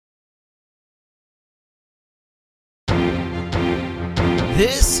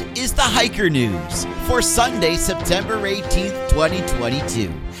This is the Hiker News for Sunday, September 18th,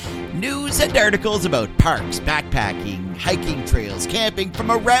 2022. News and articles about parks, backpacking, hiking trails, camping from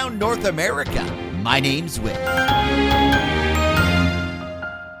around North America. My name's Whit.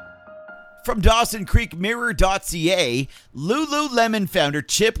 From Dawson Creek Mirror.ca, Lululemon founder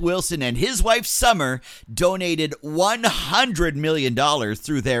Chip Wilson and his wife Summer donated $100 million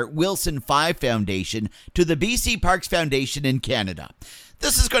through their Wilson 5 Foundation to the BC Parks Foundation in Canada.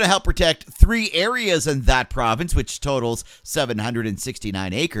 This is going to help protect 3 areas in that province, which totals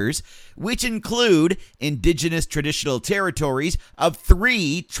 769 acres, which include Indigenous traditional territories of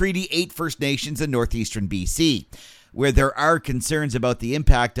 3 Treaty 8 First Nations in northeastern BC, where there are concerns about the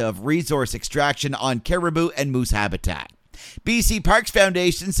impact of resource extraction on caribou and moose habitat. BC Parks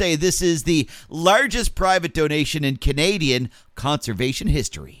Foundation say this is the largest private donation in Canadian conservation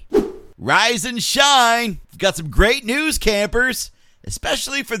history. Rise and shine! We've got some great news, campers,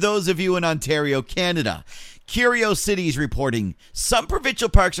 especially for those of you in Ontario, Canada. Curiosity's reporting some provincial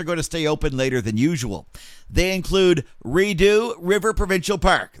parks are going to stay open later than usual. They include Rideau River Provincial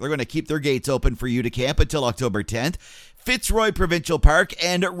Park. They're going to keep their gates open for you to camp until October 10th. Fitzroy Provincial Park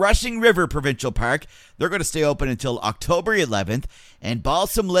and Rushing River Provincial Park, they're going to stay open until October 11th. And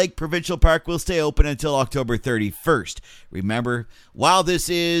Balsam Lake Provincial Park will stay open until October 31st. Remember, while this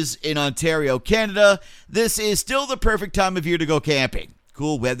is in Ontario, Canada, this is still the perfect time of year to go camping.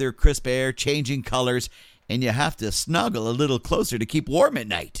 Cool weather, crisp air, changing colors, and you have to snuggle a little closer to keep warm at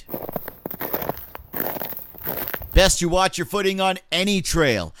night. Best you watch your footing on any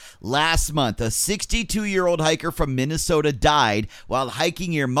trail. Last month, a 62-year-old hiker from Minnesota died while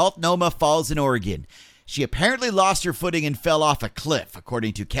hiking near Multnomah Falls in Oregon. She apparently lost her footing and fell off a cliff,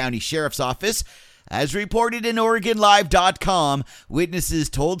 according to County Sheriff's Office. As reported in OregonLive.com, witnesses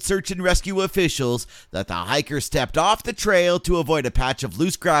told search and rescue officials that the hiker stepped off the trail to avoid a patch of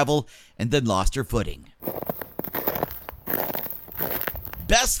loose gravel and then lost her footing.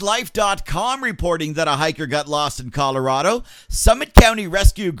 BestLife.com reporting that a hiker got lost in Colorado. Summit County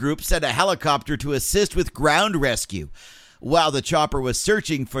Rescue Group sent a helicopter to assist with ground rescue. While the chopper was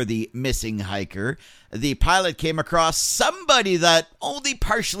searching for the missing hiker, the pilot came across somebody that only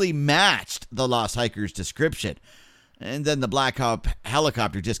partially matched the lost hiker's description. And then the Black Hawk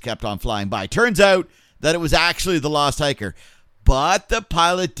helicopter just kept on flying by. Turns out that it was actually the lost hiker. But the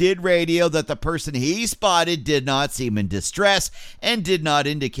pilot did radio that the person he spotted did not seem in distress and did not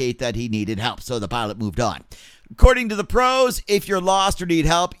indicate that he needed help, so the pilot moved on. According to the pros, if you're lost or need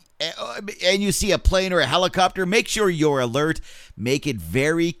help and you see a plane or a helicopter, make sure you're alert. Make it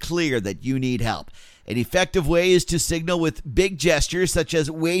very clear that you need help. An effective way is to signal with big gestures such as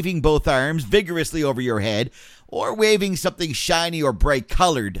waving both arms vigorously over your head or waving something shiny or bright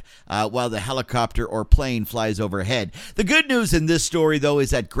colored while the helicopter or plane flies overhead. The good news in this story, though,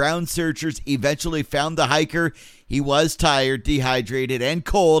 is that ground searchers eventually found the hiker. He was tired, dehydrated, and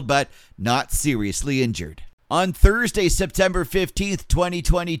cold, but not seriously injured. On Thursday, September 15th,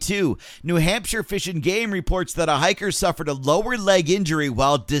 2022, New Hampshire Fish and Game reports that a hiker suffered a lower leg injury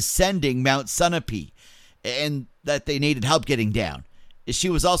while descending Mount Sunapee and that they needed help getting down. She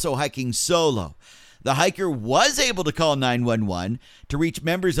was also hiking solo. The hiker was able to call 911 to reach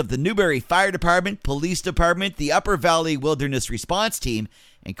members of the Newberry Fire Department, Police Department, the Upper Valley Wilderness Response Team,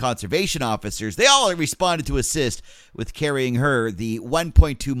 and conservation officers. They all responded to assist with carrying her the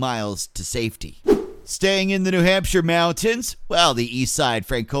 1.2 miles to safety. Staying in the New Hampshire mountains, well, the East Side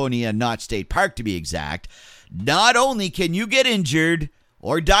Franconia Notch State Park to be exact, not only can you get injured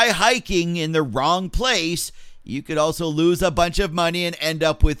or die hiking in the wrong place, you could also lose a bunch of money and end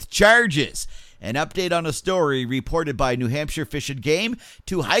up with charges. An update on a story reported by New Hampshire Fish and Game.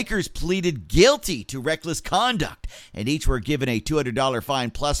 2 hikers pleaded guilty to reckless conduct, and each were given a $200 fine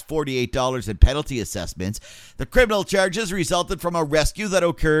plus $48 in penalty assessments. The criminal charges resulted from a rescue that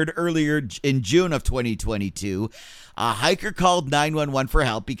occurred earlier in June of 2022. A hiker called 911 for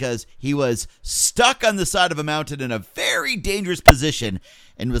help because he was stuck on the side of a mountain in a very dangerous position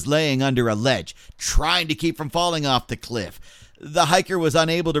and was laying under a ledge, trying to keep from falling off the cliff. The hiker was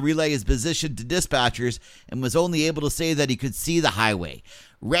unable to relay his position to dispatchers and was only able to say that he could see the highway.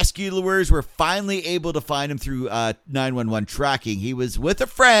 Rescuers were finally able to find him through 911 tracking. He was with a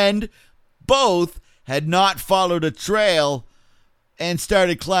friend. Both had not followed a trail and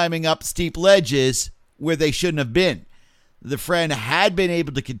started climbing up steep ledges where they shouldn't have been. The friend had been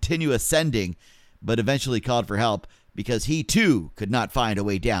able to continue ascending, but eventually called for help because he too could not find a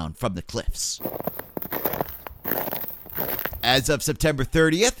way down from the cliffs. As of September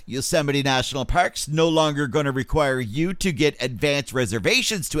 30th, Yosemite National Park's no longer going to require you to get advance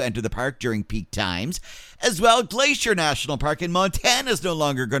reservations to enter the park during peak times. As well, Glacier National Park in Montana is no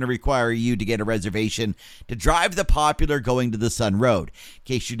longer going to require you to get a reservation to drive the popular Going to the Sun Road. In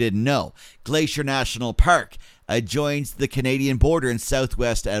case you didn't know, Glacier National Park adjoins the Canadian border in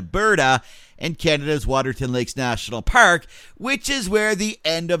southwest Alberta and Canada's Waterton Lakes National Park, which is where the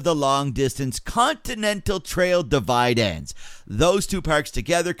end of the long-distance Continental Trail Divide ends. Those two parks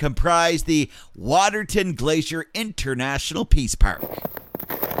together comprise the Waterton Glacier International Peace Park.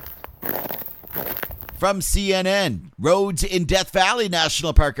 From CNN, roads in Death Valley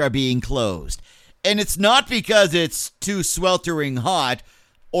National Park are being closed. And it's not because it's too sweltering hot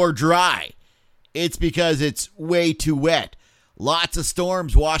or dry. It's because it's way too wet. Lots of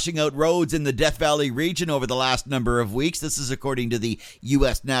storms washing out roads in the Death Valley region over the last number of weeks. This is according to the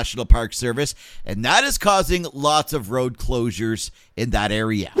U.S. National Park Service, and that is causing lots of road closures in that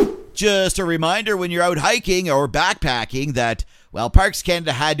area. Just a reminder when you're out hiking or backpacking that, well, Parks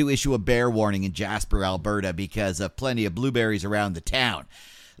Canada had to issue a bear warning in Jasper, Alberta because of plenty of blueberries around the town.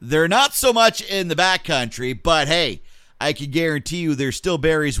 They're not so much in the backcountry, but hey, I can guarantee you there's still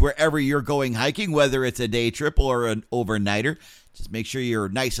berries wherever you're going hiking, whether it's a day trip or an overnighter. Just make sure you're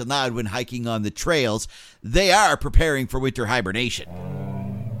nice and loud when hiking on the trails. They are preparing for winter hibernation.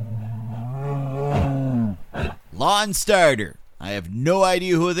 Lawn Starter. I have no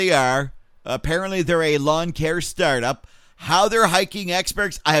idea who they are. Apparently they're a lawn care startup. How they're hiking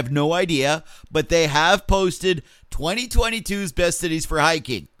experts, I have no idea. But they have posted 2022's best cities for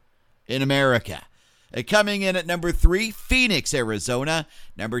hiking in America. Coming in at number 3, Phoenix, Arizona.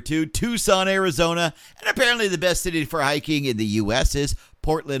 Number 2, Tucson, Arizona. And apparently the best city for hiking in the U.S. is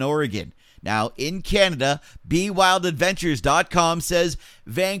Portland, Oregon. Now, in Canada, BeWildAdventures.com says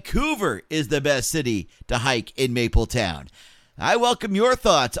Vancouver is the best city to hike in Mapletown. I welcome your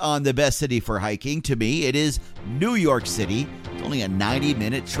thoughts on the best city for hiking. To me, it is New York City. It's only a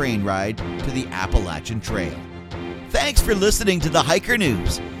 90-minute train ride to the Appalachian Trail. Thanks for listening to the Hiker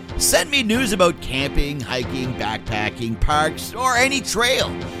News. Send me news about camping, hiking, backpacking, parks, or any trail.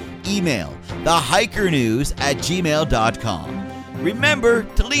 Email thehikernews@gmail.com. Remember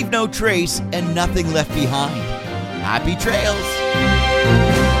to leave no trace and nothing left behind. Happy trails!